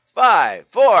5,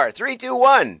 4, 3, 2,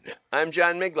 1. I'm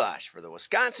John Miglosh for the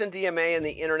Wisconsin DMA and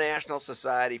the International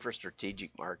Society for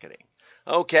Strategic Marketing.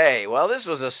 Okay, well, this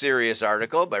was a serious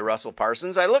article by Russell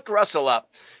Parsons. I looked Russell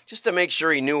up just to make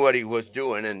sure he knew what he was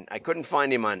doing, and I couldn't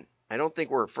find him on, I don't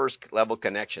think we're first level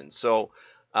connections. So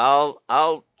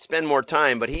I'll spend more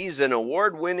time, but he's an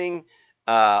award-winning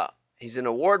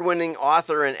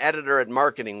author and editor at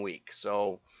Marketing Week.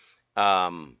 So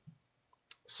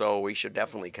we should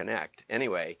definitely connect.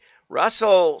 Anyway,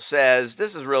 Russell says,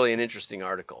 this is really an interesting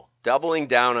article, doubling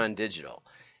down on digital.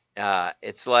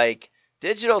 It's like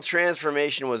digital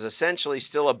transformation was essentially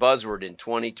still a buzzword in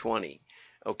 2020.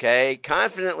 Okay,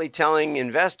 confidently telling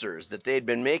investors that they'd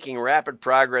been making rapid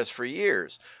progress for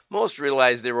years. Most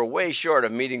realized they were way short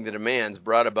of meeting the demands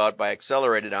brought about by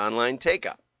accelerated online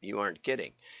take-up. You aren't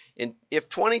kidding. If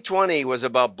 2020 was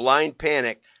about blind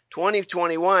panic,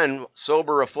 2021,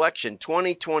 sober reflection,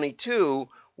 2022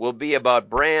 will be about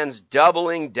brands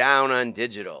doubling down on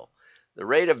digital. The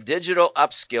rate of digital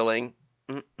upskilling.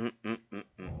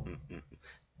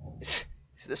 Is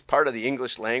this part of the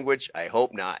English language? I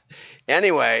hope not.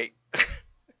 Anyway,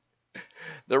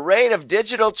 the rate of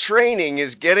digital training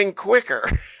is getting quicker.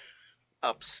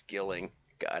 Upskilling.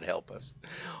 God help us.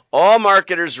 All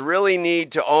marketers really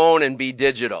need to own and be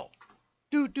digital.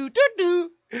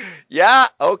 Yeah,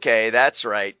 okay, that's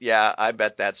right. Yeah, I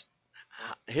bet that's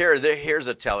here's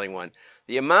a telling one.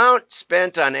 The amount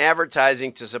spent on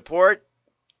advertising to support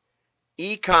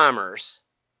e-commerce,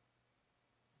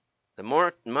 the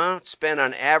more amount spent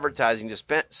on advertising to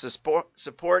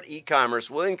support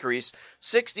e-commerce will increase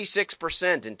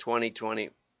 66% in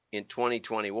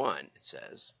 2021, it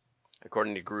says,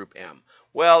 according to Group M.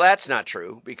 Well, that's not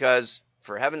true because,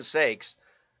 for heaven's sakes,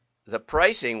 the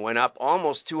pricing went up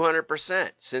almost 200%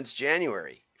 since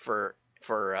January for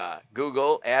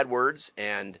Google AdWords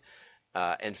and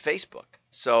Facebook.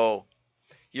 So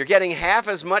you're getting half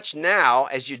as much now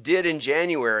as you did in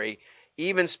January,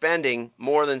 even spending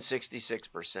more than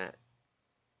 66%.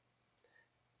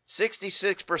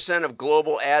 66% of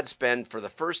global ad spend for the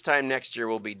first time next year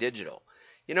will be digital.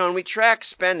 You know, and we track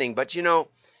spending, but you know,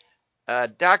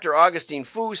 Dr. Augustine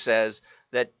Fu says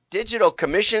that digital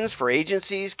commissions for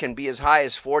agencies can be as high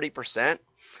as 40%,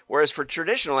 whereas for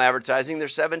traditional advertising, they're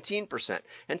 17%.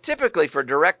 And typically for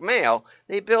direct mail,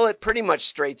 they bill it pretty much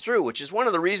straight through, which is one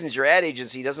of the reasons your ad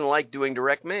agency doesn't like doing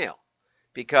direct mail,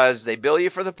 because they bill you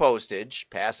for the postage,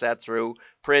 pass that through,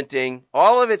 printing,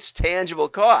 all of its tangible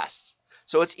costs.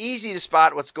 So it's easy to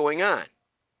spot what's going on.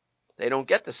 They don't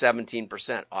get the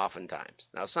 17% oftentimes.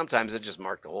 Now, sometimes they just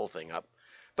mark the whole thing up.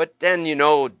 But then you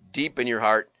know deep in your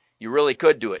heart, you really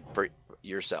could do it for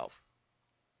yourself.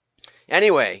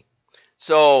 Anyway,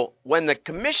 so when the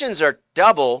commissions are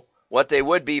double what they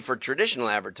would be for traditional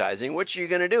advertising, what are you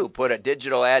going to do? Put a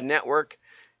digital ad network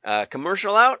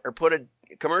commercial out, or put a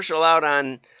commercial out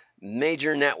on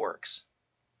major networks?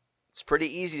 It's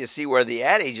pretty easy to see where the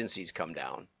ad agencies come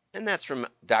down. And that's from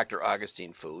Dr.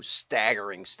 Augustine Fu.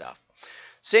 Staggering stuff.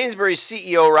 Sainsbury's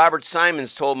CEO Robert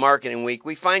Simons told Marketing Week,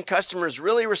 "We find customers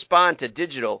really respond to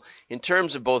digital in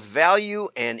terms of both value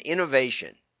and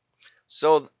innovation.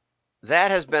 So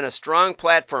that has been a strong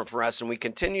platform for us, and we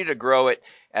continue to grow it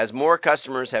as more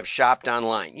customers have shopped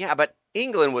online." Yeah, but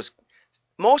England was,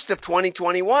 most of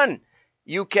 2021,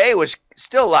 UK was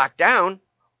still locked down.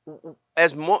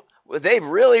 They've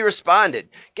really responded.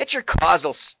 Get your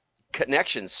causal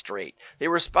connections straight. They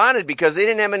responded because they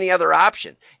didn't have any other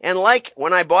option. And like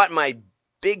when I bought my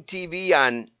big TV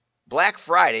on Black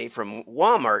Friday from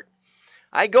Walmart,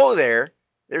 I go there.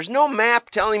 There's no map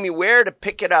telling me where to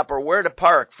pick it up or where to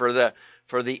park for the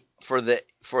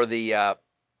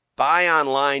buy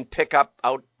online, pick up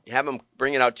out, have them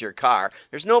bring it out to your car.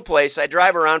 There's no place. I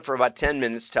drive around for about 10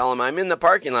 minutes, tell them I'm in the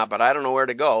parking lot, but I don't know where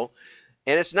to go.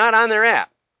 And it's not on their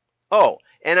app. Oh,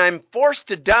 and I'm forced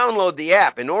to download the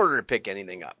app in order to pick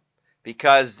anything up,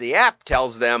 because the app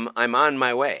tells them I'm on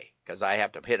my way, because I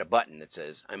have to hit a button that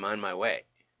says I'm on my way.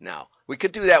 Now, we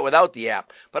could do that without the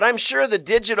app, but I'm sure the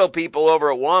digital people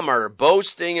over at Walmart are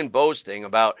boasting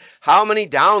about how many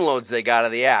downloads they got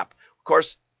of the app. Of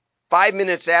course, 5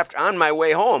 minutes after, on my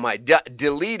way home, I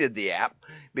deleted the app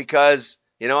because,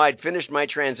 you know, I'd finished my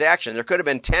transaction. There could have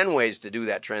been 10 ways to do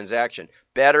that transaction,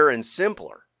 better and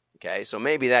simpler. Okay, so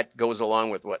maybe that goes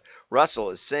along with what Russell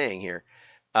is saying here.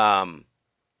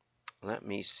 Let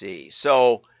me see.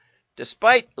 So,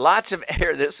 despite lots of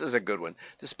this is a good one.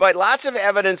 Despite lots of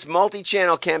evidence,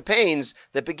 multi-channel campaigns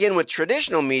that begin with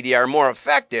traditional media are more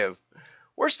effective,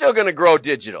 we're still going to grow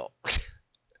digital.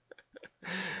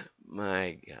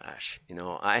 My gosh,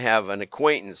 I have an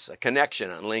acquaintance, a connection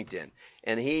on LinkedIn,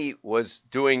 and he was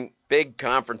doing big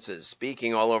conferences,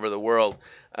 speaking all over the world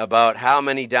about how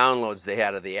many downloads they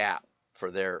had of the app for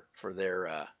their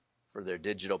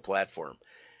digital platform,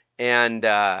 and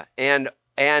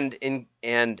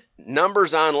and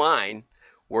numbers online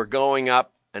were going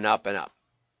up and up and up.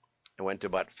 It went to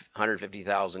about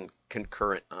 150,000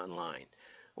 concurrent online.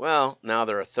 Well, now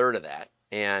they're a third of that,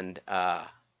 and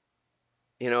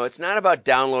it's not about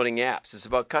downloading apps. It's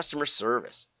about customer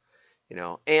service.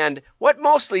 And what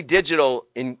mostly digital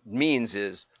means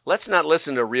is let's not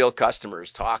listen to real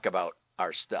customers talk about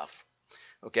our stuff.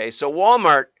 Okay, so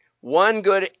Walmart, one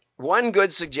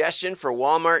good suggestion for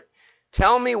Walmart,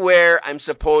 tell me where I'm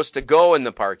supposed to go in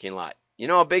the parking lot. You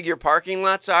know how big your parking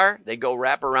lots are? They go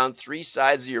wrap around 3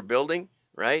 sides of your building,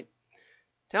 right?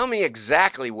 Tell me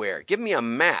exactly where. Give me a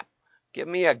map. Give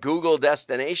me a Google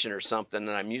destination or something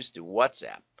that I'm used to.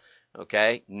 WhatsApp.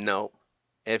 Okay? No.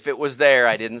 If it was there,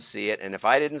 I didn't see it. And if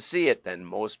I didn't see it, then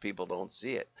most people don't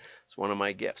see it. It's one of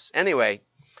my gifts. Anyway,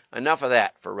 enough of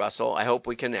that for Russell. I hope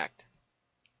we connect.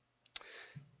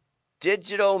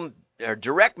 Digital or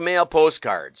direct mail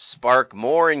postcards spark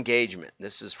more engagement.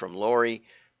 This is from Lori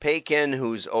Paikin,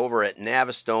 who's over at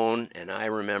Navistone. And I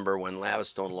remember when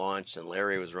Navistone launched and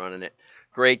Larry was running it.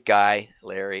 Great guy,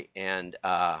 Larry. And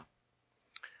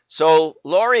so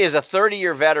Lori is a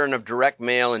 30-year veteran of direct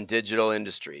mail and digital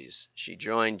industries. She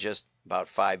joined just about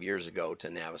 5 years ago to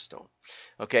Navistone.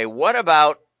 Okay, what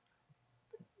about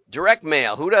direct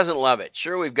mail? Who doesn't love it?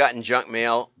 Sure, we've gotten junk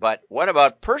mail, but what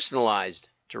about personalized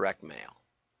direct mail?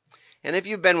 And if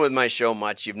you've been with my show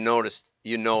much, you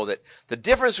know that the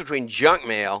difference between junk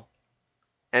mail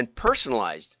and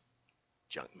personalized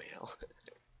junk mail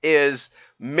is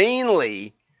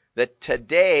mainly that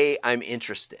today I'm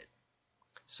interested.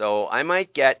 So I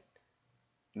might get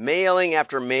mailing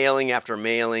after mailing after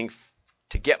mailing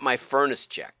to get my furnace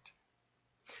checked.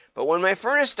 But when my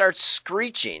furnace starts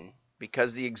screeching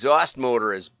because the exhaust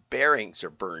motor's bearings are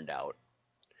burned out,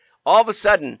 all of a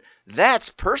sudden, that's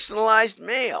personalized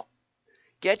mail.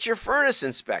 Get your furnace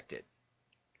inspected.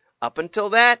 Up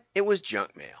until that, it was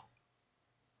junk mail.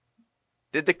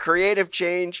 Did the creative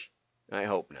change? I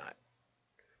hope not.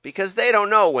 Because they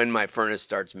don't know when my furnace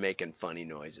starts making funny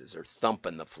noises or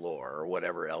thumping the floor or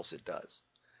whatever else it does.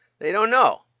 They don't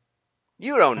know.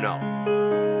 You don't know.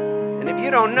 And if you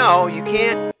don't know, you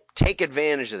can't take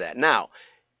advantage of that. Now,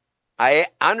 I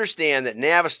understand that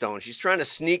Navistone, she's trying to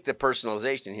sneak the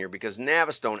personalization here because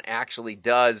Navistone actually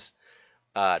does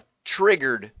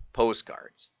triggered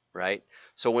postcards, right?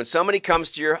 So when somebody comes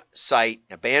to your site,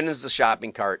 abandons the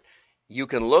shopping cart, you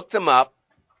can look them up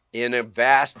in a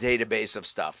vast database of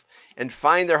stuff and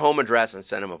find their home address and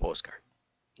send them a postcard.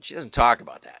 She doesn't talk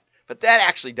about that, but that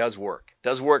actually does work. It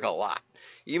does work a lot.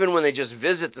 Even when they just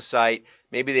visit the site,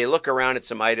 maybe they look around at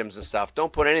some items and stuff,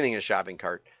 don't put anything in a shopping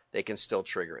cart, they can still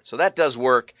trigger it. So that does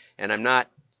work, and I'm not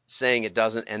saying it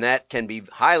doesn't, and that can be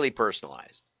highly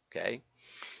personalized, okay?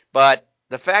 But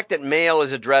the fact that mail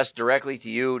is addressed directly to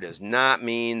you does not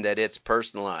mean that it's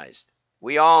personalized.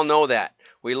 We all know that.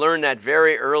 We learned that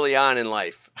very early on in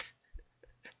life.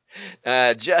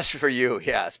 Just for you,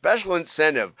 yeah. Special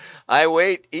incentive. I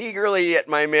wait eagerly at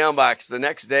my mailbox the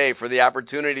next day for the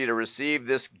opportunity to receive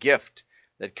this gift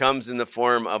that comes in the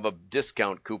form of a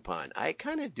discount coupon. I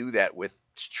kind of do that with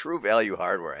True Value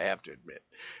hardware, I have to admit.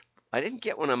 I didn't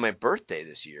get one on my birthday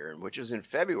this year, which was in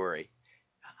February.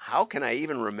 How can I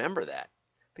even remember that?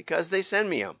 Because they send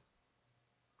me them.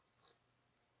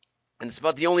 And it's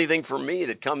about the only thing for me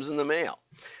that comes in the mail.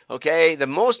 Okay, the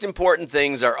most important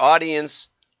things are audience,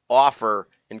 offer,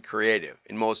 and creative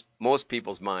in most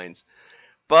people's minds.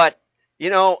 But,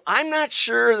 I'm not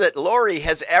sure that Lori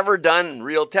has ever done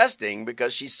real testing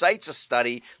because she cites a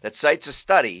study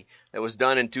that was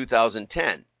done in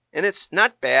 2010. And it's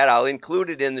not bad. I'll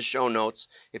include it in the show notes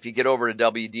if you get over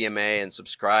to WDMA and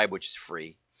subscribe, which is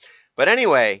free. But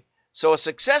anyway, so a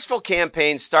successful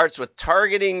campaign starts with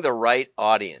targeting the right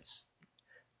audience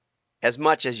as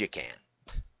much as you can.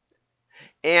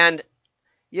 And,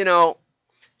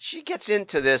 she gets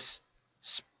into this.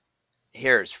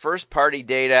 Here's first-party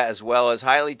data as well as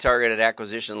highly targeted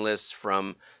acquisition lists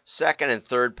from second and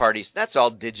third parties. That's all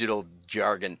digital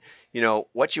jargon.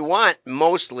 What you want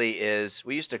mostly is,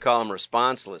 we used to call them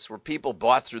response lists, where people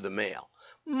bought through the mail.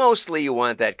 Mostly you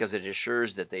want that because it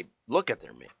assures that they look at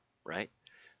their mail, right?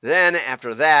 Then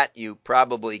after that, you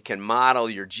probably can model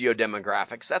your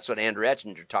geodemographics. That's what Andrew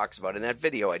Etchinger talks about in that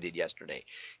video I did yesterday.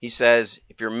 He says,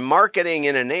 if you're marketing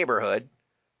in a neighborhood,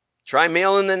 try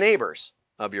mailing the neighbors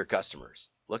of your customers.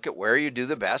 Look at where you do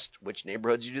the best, which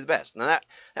neighborhoods you do the best. Now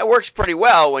that works pretty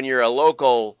well when you're a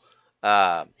local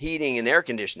heating and air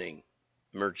conditioning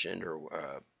merchant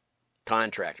or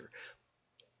contractor.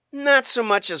 Not so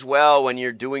much as well when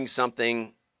you're doing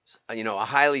something, a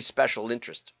highly special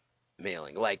interest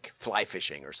mailing, like fly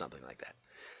fishing or something like that.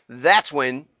 That's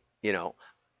when,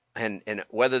 and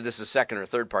whether this is second or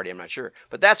third party, I'm not sure,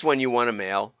 but that's when you want to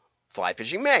mail fly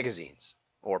fishing magazines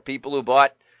or people who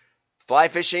bought fly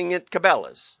fishing at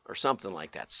Cabela's or something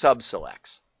like that,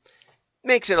 sub-selects.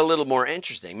 Makes it a little more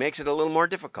interesting, makes it a little more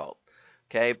difficult,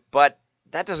 okay? But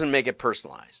that doesn't make it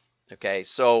personalized, okay?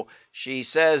 So she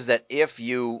says that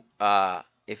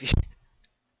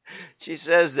she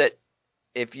says that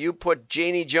if you put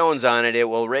Janie Jones on it, it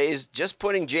will raise, just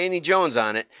putting Janie Jones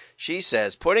on it, she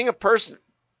says, putting a person,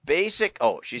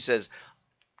 she says,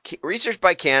 research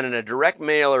by Canon, a direct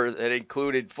mailer that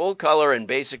included full color and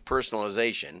basic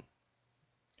personalization,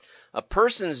 a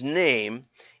person's name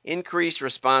increased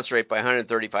response rate by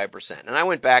 135%. And I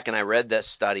went back and I read this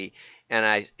study,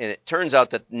 and it turns out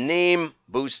that name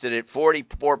boosted it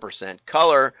 44%,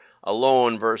 color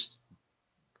alone versus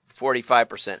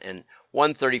 45%, and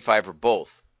 135 for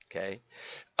both. Okay,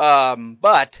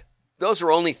 but those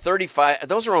are only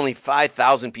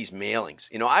 5,000 piece mailings.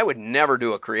 I would never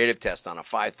do a creative test on a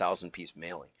 5,000 piece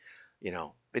mailing.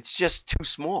 It's just too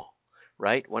small,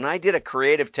 right? When I did a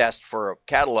creative test for a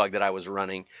catalog that I was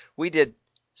running, we did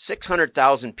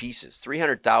 600,000 pieces,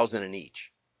 300,000 in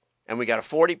each, and we got a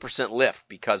 40% lift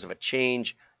because of a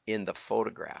change in the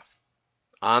photograph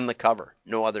on the cover,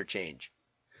 no other change.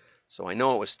 So I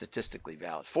know it was statistically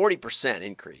valid. 40%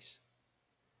 increase.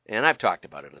 And I've talked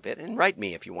about it a bit. And write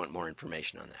me if you want more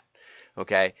information on that.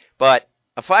 Okay? But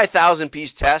a 5,000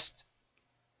 piece test,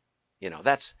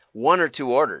 that's one or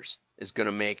two orders is going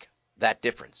to make that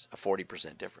difference, a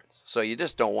 40% difference. So you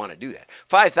just don't want to do that.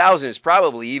 5,000 is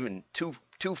probably even too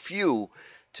few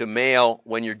to mail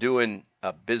when you're doing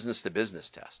a business-to-business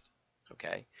test.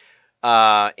 Okay?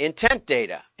 Intent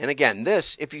data. And again,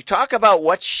 if you talk about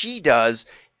what she does,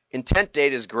 intent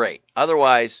data is great.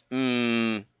 Otherwise,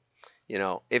 if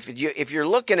you're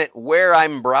looking at where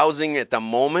I'm browsing at the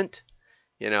moment,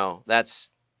 that's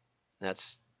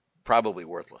probably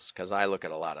worthless because I look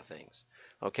at a lot of things.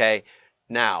 Okay,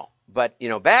 now, but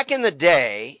back in the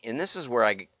day, and this is where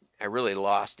I really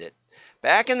lost it.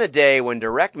 Back in the day when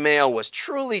direct mail was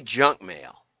truly junk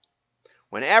mail,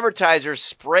 when advertisers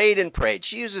sprayed and prayed,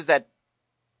 she uses that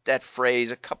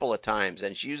phrase a couple of times,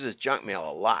 and she uses junk mail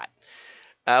a lot.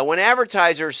 When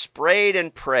advertisers sprayed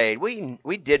and prayed,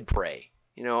 we did pray,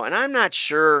 and I'm not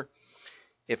sure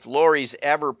if Lori's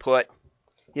ever put,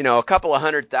 a couple of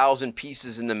 100,000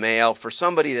 pieces in the mail for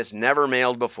somebody that's never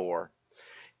mailed before,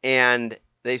 and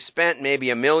they've spent maybe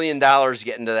 $1 million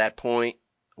getting to that point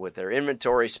with their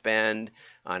inventory spend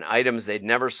on items they'd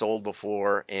never sold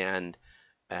before, and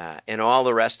all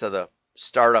the rest of the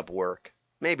startup work.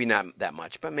 Maybe not that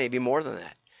much, but maybe more than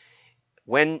that.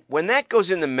 When that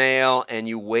goes in the mail and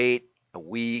you wait a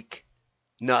week,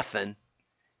 nothing,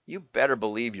 you better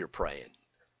believe you're praying.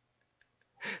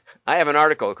 I have an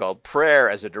article called Prayer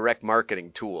as a Direct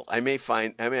Marketing Tool. I may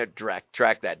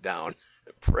track that down.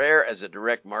 Prayer as a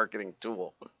direct marketing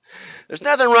tool. There's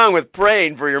nothing wrong with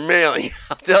praying for your mailing,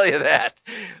 I'll tell you that.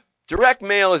 Direct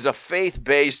mail is a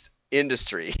faith-based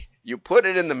industry. You put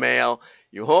it in the mail,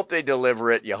 you hope they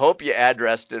deliver it, you hope you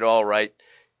addressed it all right,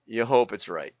 you hope it's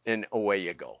right, and away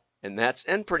you go.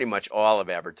 And pretty much all of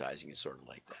advertising is sort of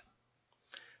like that.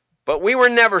 But we were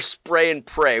never spray and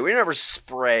pray. We never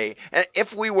spray. And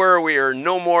if we were, we are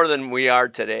no more than we are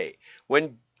today.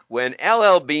 When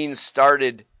LL Bean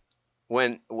started,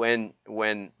 when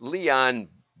Leon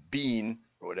Bean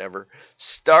or whatever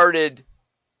started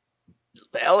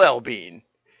LL Bean,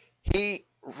 he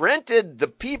rented the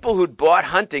people who'd bought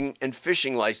hunting and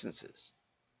fishing licenses,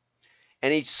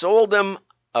 and he sold them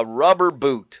a rubber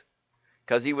boot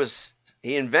because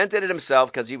he invented it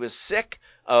himself because he was sick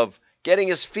of getting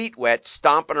his feet wet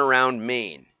stomping around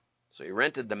Maine. So he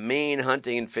rented the Maine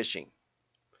hunting and fishing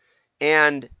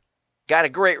and got a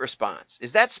great response.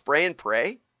 Is that spray and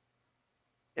pray?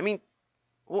 I mean,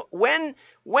 when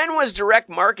was direct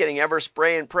marketing ever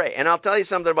spray and pray? And I'll tell you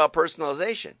something about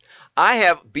personalization. I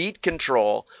have beat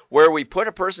control where we put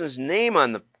a person's name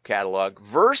on the catalog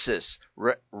versus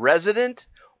resident,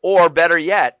 or better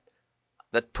yet,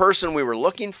 the person we were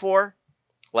looking for.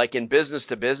 Like in business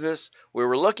to business, we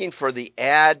were looking for the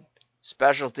ad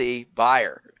specialty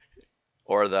buyer,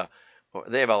 or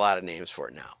they have a lot of names for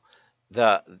it now.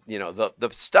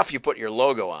 The stuff you put your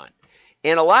logo on.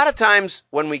 And a lot of times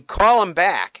when we call them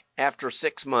back after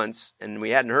 6 months and we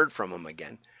hadn't heard from them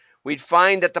again, we'd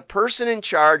find that the person in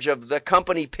charge of the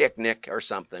company picnic or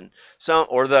something,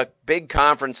 or the big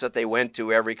conference that they went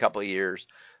to every couple of years,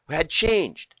 had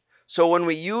changed. So when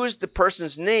we used the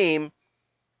person's name,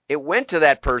 it went to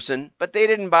that person, but they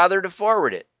didn't bother to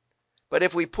forward it. But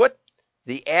if we put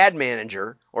the ad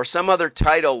manager or some other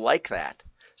title like that,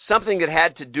 something that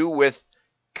had to do with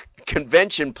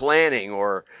convention planning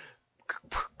or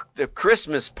the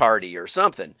Christmas party or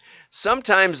something,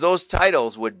 sometimes those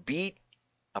titles would beat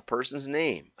a person's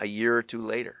name a year or two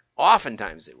later.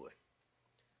 Oftentimes they would.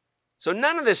 So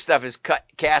none of this stuff is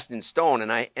cast in stone,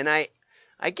 and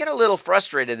I get a little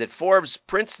frustrated that Forbes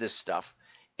prints this stuff,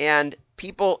 and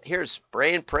people, here's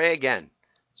spray and pray again.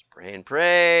 Spray and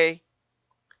pray.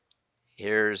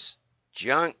 Here's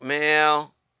junk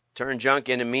mail. Turn junk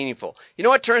into meaningful. You know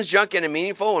what turns junk into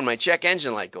meaningful? When my check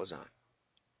engine light goes on.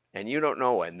 And you don't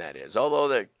know when that is.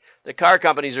 Although the car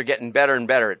companies are getting better and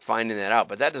better at finding that out.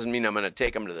 But that doesn't mean I'm going to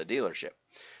take them to the dealership.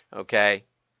 Okay?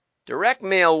 Direct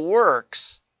mail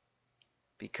works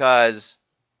because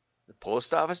the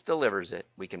post office delivers it.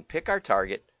 We can pick our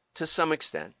target to some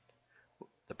extent.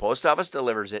 The post office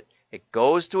delivers it. It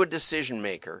goes to a decision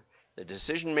maker. The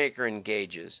decision maker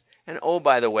engages. And oh,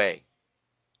 by the way,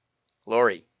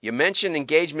 Lori, you mentioned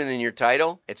engagement in your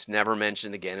title. It's never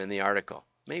mentioned again in the article.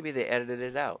 Maybe they edited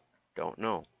it out. Don't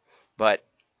know. But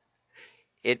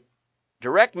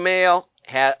direct mail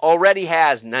already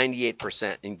has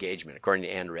 98% engagement, according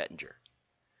to Ann Rettinger.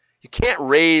 You can't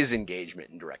raise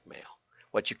engagement in direct mail.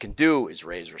 What you can do is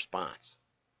raise response.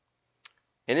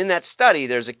 And in that study,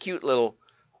 there's a cute little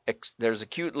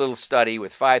study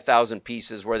with 5,000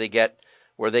 pieces where they get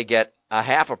a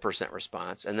 0.5%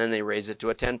 response, and then they raise it to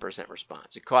a 10%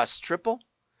 response. It costs triple,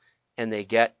 and they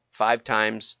get 5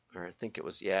 times, or I think it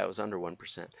was under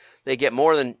 1%. They get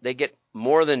more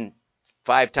than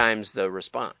 5 times the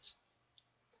response.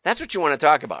 That's what you want to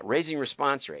talk about, raising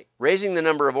response rate, raising the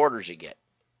number of orders you get.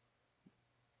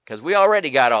 Because we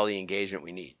already got all the engagement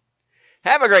we need.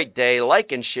 Have a great day.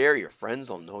 Like and share. Your friends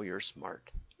will know you're smart.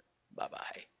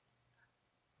 Bye-bye.